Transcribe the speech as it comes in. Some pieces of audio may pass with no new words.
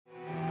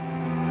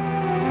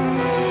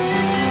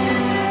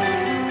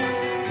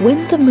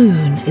when the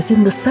moon is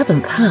in the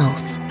 7th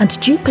house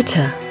and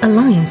Jupiter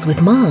aligns with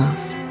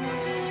Mars.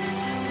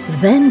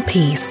 Then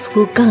peace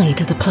will guide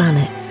the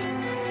planets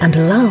and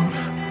love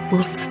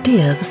will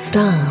steer the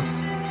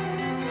stars.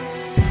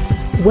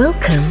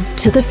 Welcome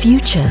to the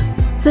future.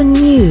 The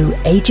new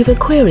Age of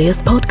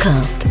Aquarius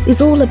podcast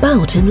is all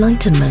about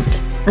enlightenment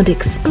and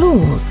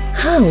explores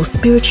how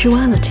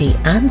spirituality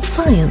and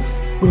science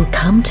will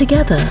come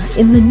together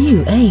in the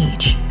new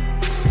age.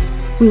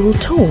 We will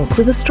talk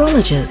with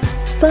astrologers,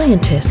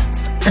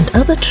 scientists, and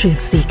other truth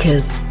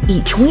seekers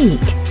each week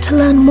to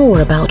learn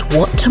more about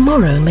what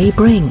tomorrow may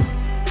bring.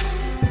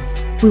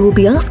 We will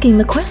be asking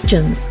the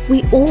questions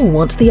we all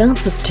want the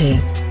answers to.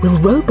 Will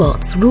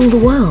robots rule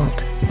the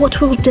world? What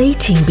will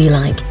dating be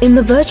like in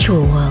the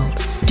virtual world?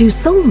 Do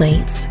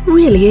soulmates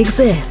really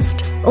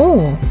exist?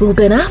 Or will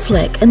Ben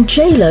Affleck and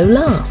J-Lo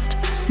last?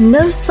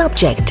 No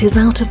subject is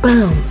out of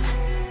bounds.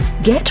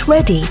 Get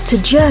ready to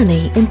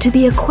journey into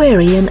the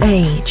Aquarian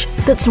age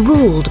that's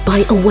ruled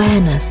by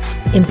awareness,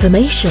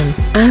 information,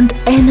 and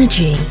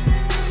energy.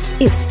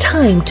 It's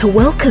time to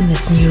welcome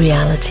this new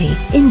reality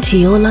into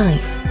your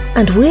life,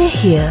 and we're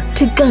here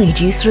to guide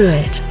you through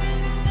it.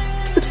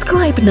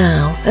 Subscribe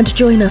now and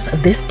join us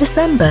this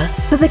December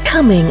for the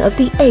coming of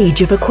the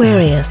Age of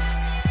Aquarius,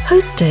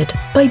 hosted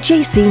by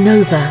Jacy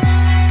Nova.